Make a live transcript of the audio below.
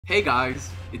hey guys,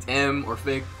 it's M or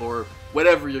Fick or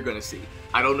whatever you're gonna see.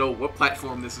 I don't know what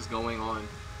platform this is going on.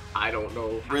 I don't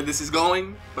know where this is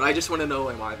going, but I just want to know,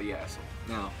 am I the asshole?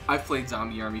 Now, I've played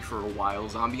Zombie Army for a while.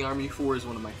 Zombie Army 4 is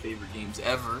one of my favorite games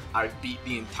ever. I've beat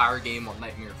the entire game on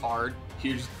Nightmare Hard.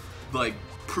 Here's, like,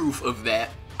 proof of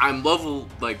that. I'm level,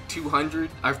 like, 200.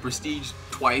 I've prestiged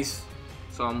twice,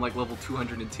 so I'm, like, level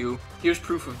 202. Here's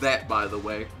proof of that, by the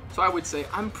way. So I would say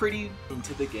I'm pretty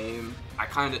into the game.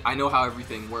 I know how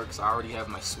everything works. I already have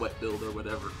my sweat build or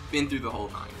whatever. Been through the whole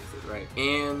nine with it, right?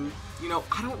 And, you know,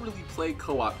 I don't really play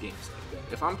co-op games like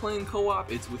that. If I'm playing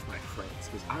co-op, it's with my friends,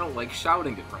 because I don't like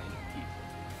shouting at random people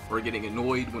or getting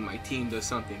annoyed when my team does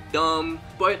something dumb.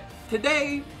 But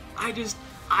today, I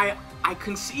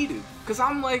conceded, because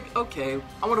I'm like, okay,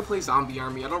 I want to play Zombie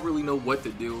Army. I don't really know what to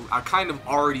do. I kind of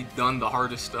already done the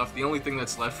hardest stuff. The only thing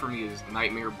that's left for me is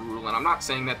Nightmare Brutal, and I'm not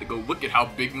saying that to go look at how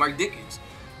big my dick is.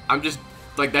 I'm just,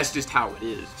 like, that's just how it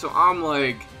is. So I'm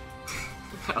like,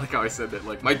 I like how I said that,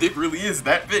 like, my dick really is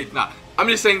that big. Nah, I'm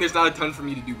just saying there's not a ton for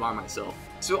me to do by myself.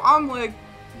 So I'm like,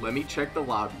 let me check the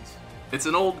lobbies. It's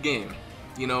an old game,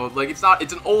 you know, like, it's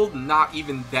an old, not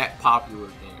even that popular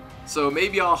game. So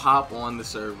maybe I'll hop on the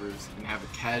servers and have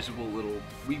a casual little,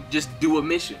 we just do a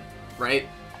mission, right?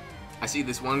 I see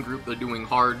this one group, they're doing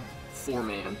hard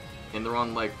 4-man, and they're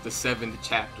on like the 7th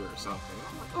chapter or something.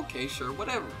 I'm like, okay, sure,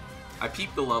 whatever. I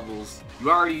peep the levels. You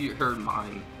already heard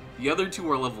mine. The other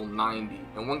two are level 90,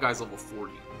 and one guy's level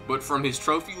 40. But from his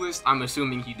trophy list, I'm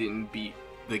assuming he didn't beat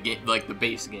the game, like the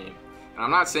base game. And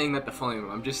I'm not saying that to flame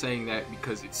him. I'm just saying that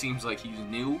because it seems like he's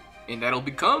new, and that'll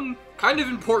become kind of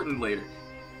important later.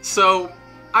 So,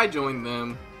 I joined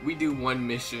them, we do one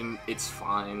mission, it's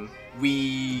fine.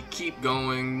 We keep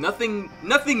going, nothing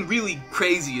really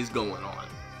crazy is going on,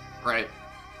 right?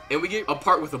 And we get a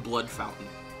part with a blood fountain.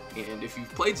 And if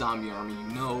you've played Zombie Army,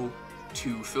 you know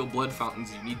to fill blood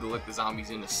fountains, you need to let the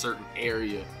zombies in a certain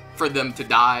area for them to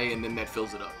die, and then that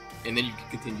fills it up. And then you can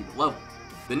continue the level.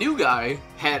 The new guy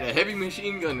had a heavy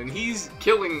machine gun, and he's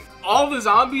killing all the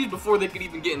zombies before they could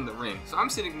even get in the ring. So I'm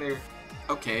sitting there,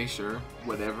 okay, sure,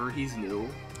 whatever, he's new.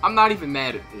 I'm not even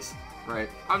mad at this, right?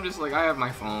 I'm just like, I have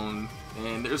my phone,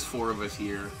 and there's 4 of us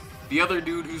here. The other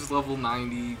dude who's level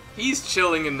 90, he's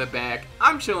chilling in the back.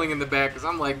 I'm chilling in the back because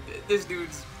I'm like, this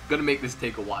dude's gonna make this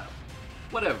take a while.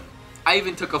 Whatever. I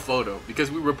even took a photo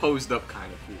because we were posed up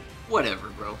kind of cool. Whatever,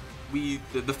 bro.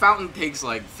 The fountain takes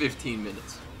like 15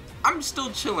 minutes. I'm still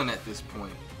chilling at this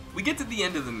point. We get to the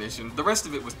end of the mission. The rest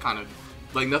of it was kind of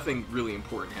like nothing really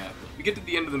important happened. We get to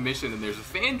the end of the mission and there's a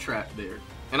fan trap there.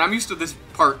 And I'm used to this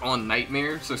part on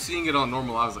Nightmare, so seeing it on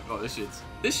normal, I was like, oh, this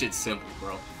shit's simple,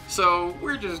 bro. So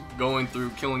we're just going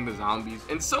through killing the zombies,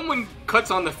 and someone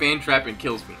cuts on the fan trap and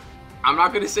kills me. I'm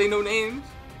not gonna say no names.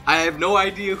 I have no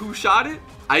idea who shot it.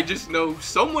 I just know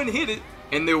someone hit it,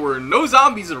 and there were no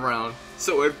zombies around,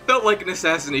 so it felt like an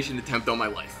assassination attempt on my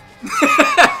life.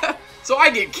 So I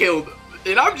get killed.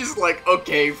 And I'm just like,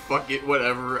 okay, fuck it,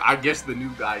 whatever. I guess the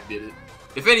new guy did it.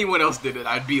 If anyone else did it,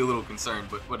 I'd be a little concerned,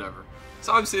 but whatever.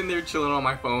 So I'm sitting there chilling on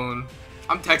my phone.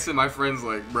 I'm texting my friends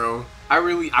like, bro, I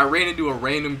ran into a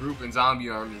random group in Zombie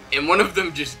Army, and one of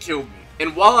them just killed me.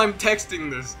 And while I'm texting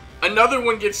this, another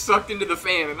one gets sucked into the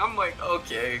fan, and I'm like,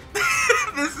 okay,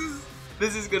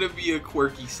 this is gonna be a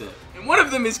quirky set. And one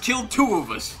of them has killed 2 of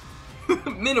us.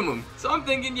 Minimum. So I'm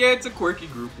thinking, yeah, it's a quirky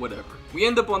group, whatever. We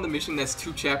end up on the mission that's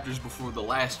 2 chapters before the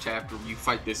last chapter where you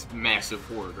fight this massive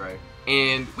horde, right?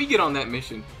 And we get on that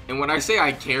mission, and when I say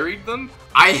I carried them,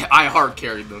 I hard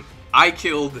carried them. I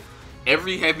killed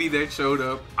every heavy that showed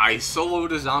up. I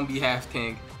soloed a zombie half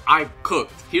tank. I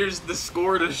cooked. Here's the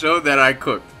score to show that I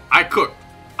cooked. I cooked.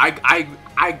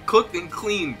 I cooked and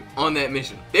cleaned on that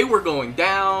mission. They were going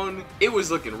down. It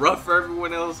was looking rough for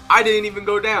everyone else. I didn't even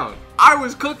go down. I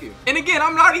was cooking. And again,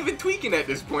 I'm not even tweaking at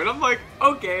this point. I'm like,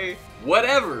 okay,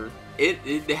 whatever.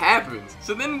 It happens.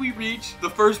 So then we reach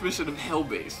the first mission of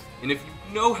Hellbase. And if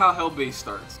you know how Hellbase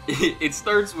starts, it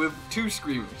starts with 2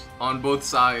 screamers on both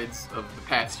sides of the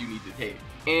paths you need to take.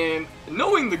 And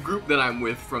knowing the group that I'm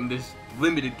with from this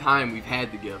limited time we've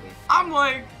had together, I'm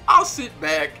like, I'll sit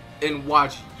back and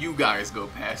watch you guys go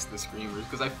past the screamers,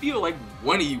 because I feel like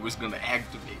one of you was gonna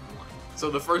activate one.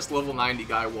 So the first level 90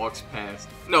 guy walks past.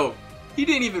 No, he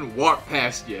didn't even walk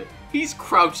past yet. He's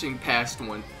crouching past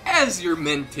one, as you're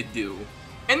meant to do.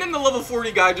 And then the level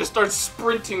 40 guy just starts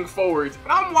sprinting forwards.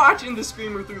 And I'm watching the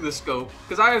screamer through the scope,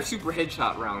 because I have super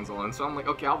headshot rounds on, so I'm like,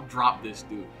 okay, I'll drop this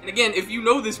dude. And again, if you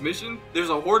know this mission, there's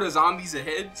a horde of zombies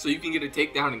ahead, so you can get a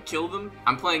takedown and kill them.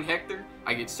 I'm playing Hector,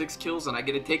 I get 6 kills, and I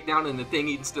get a takedown, and the thing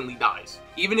instantly dies.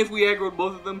 Even if we aggroed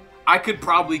both of them, I could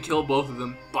probably kill both of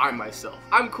them by myself.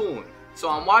 I'm cooling. So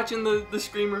I'm watching the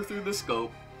screamer through the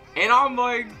scope, And I'm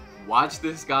like, watch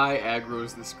this guy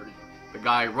aggro's the screamer. The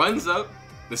guy runs up,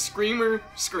 the screamer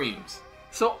screams.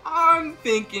 So I'm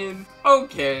thinking,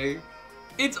 okay,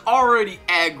 it's already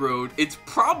aggroed, it's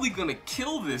probably gonna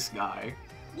kill this guy.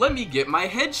 Let me get my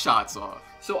headshots off.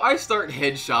 So I start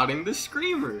headshotting the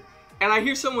screamer. And I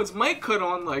hear someone's mic cut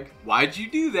on like, why'd you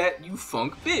do that, you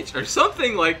funk bitch? Or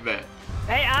something like that.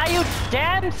 Hey, are you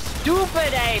damn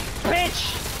stupid,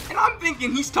 bitch? And I'm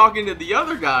thinking he's talking to the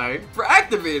other guy for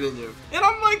activating him. And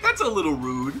I'm like, that's a little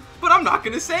rude, but I'm not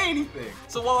gonna say anything.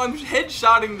 So while I'm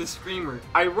headshotting the screamer,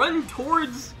 I run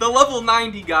towards the level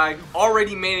 90 guy who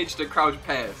already managed to crouch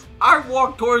past. I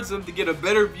walk towards him to get a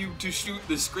better view to shoot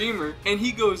the screamer, and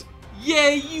he goes, yeah,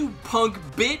 you punk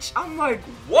bitch. I'm like,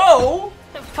 whoa.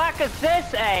 The fuck is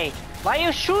this, Why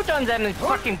you shoot on them, you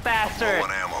fucking bastard?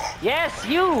 Yes,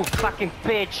 you fucking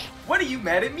bitch. What are you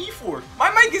mad at me for?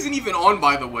 My mic isn't even on,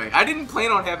 by the way. I didn't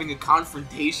plan on having a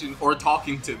confrontation or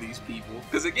talking to these people.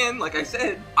 Because again, like I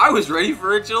said, I was ready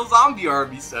for a chill zombie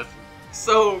army session.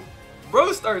 So,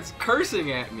 bro starts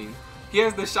cursing at me. He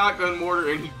has the shotgun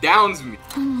mortar and he downs me.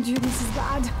 Oh mon dieu, this is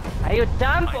bad. Are you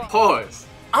dumb? Pause.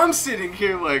 I'm sitting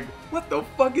here like, what the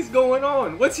fuck is going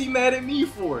on? What's he mad at me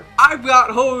for? I got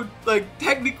hoed like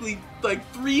technically like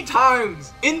 3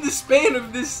 times in the span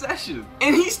of this session.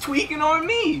 And he's tweaking on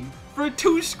me for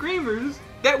 2 screamers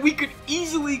that we could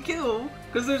easily kill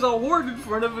because there's a horde in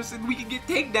front of us and we could get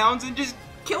takedowns and just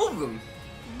kill them.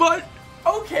 But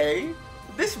okay,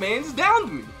 this man's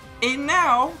downed me. And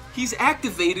now he's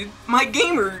activated my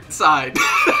gamer side.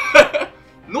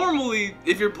 Normally,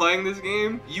 if you're playing this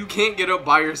game, you can't get up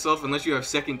by yourself unless you have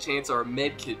second chance or a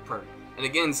medkit perk. And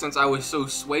again, since I was so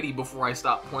sweaty before I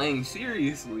stopped playing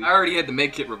seriously, I already had the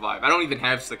medkit revive. I don't even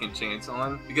have second chance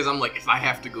on because I'm like, if I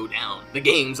have to go down, the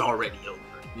game's already over.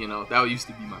 You know, that used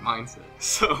to be my mindset.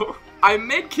 So I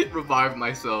medkit revived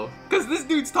myself because this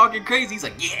dude's talking crazy. He's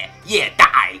like, yeah,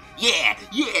 die, yeah.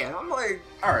 I'm like,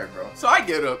 all right, bro. So I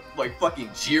get up like fucking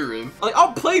cheering. Like,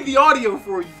 I'll play the audio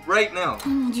for you right now. Oh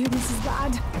mon dieu, this is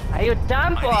bad. Are you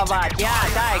dumb or what?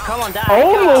 Yeah, die, come on, die.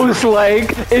 Almost like,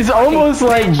 it's almost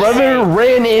like brother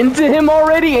ran into him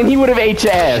already and he would have ate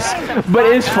your ass. But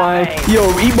it's fine. Yo,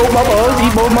 eat both my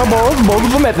balls, both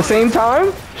of them at the same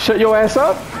time. Shut your ass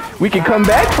up. We can come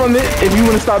back from it if you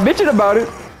want to stop bitching about it.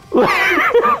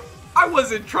 I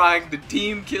wasn't trying to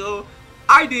team kill.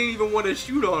 I didn't even want to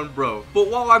shoot on bro. But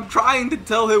while I'm trying to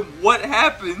tell him what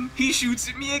happened, he shoots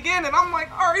at me again and I'm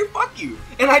like, alright, fuck you.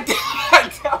 And I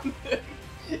downed him.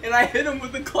 And I hit him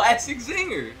with a classic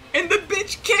zinger. And the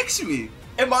bitch kicks me.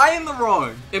 Am I in the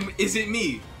wrong? Is it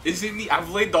me? Is it me? I've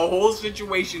laid the whole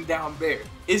situation down bare.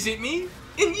 Is it me?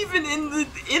 And even in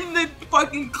the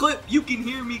fucking clip, you can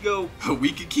hear me go,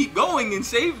 we could keep going and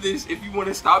save this if you want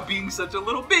to stop being such a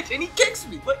little bitch. And he kicks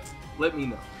me. Let me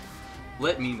know.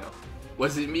 Let me know.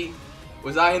 Was it me?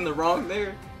 Was I in the wrong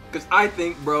there? Because I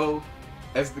think, bro,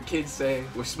 as the kids say,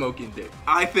 we're smoking dick.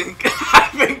 I think,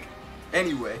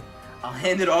 anyway, I'll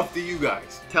hand it off to you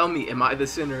guys. Tell me, am I the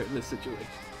sinner in this situation?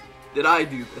 Did I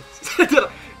do this?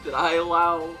 did I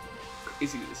allow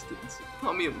craziness to ensue?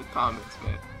 Tell me in the comments,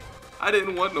 man. I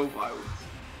didn't want no violence.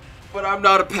 But I'm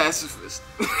not a pacifist.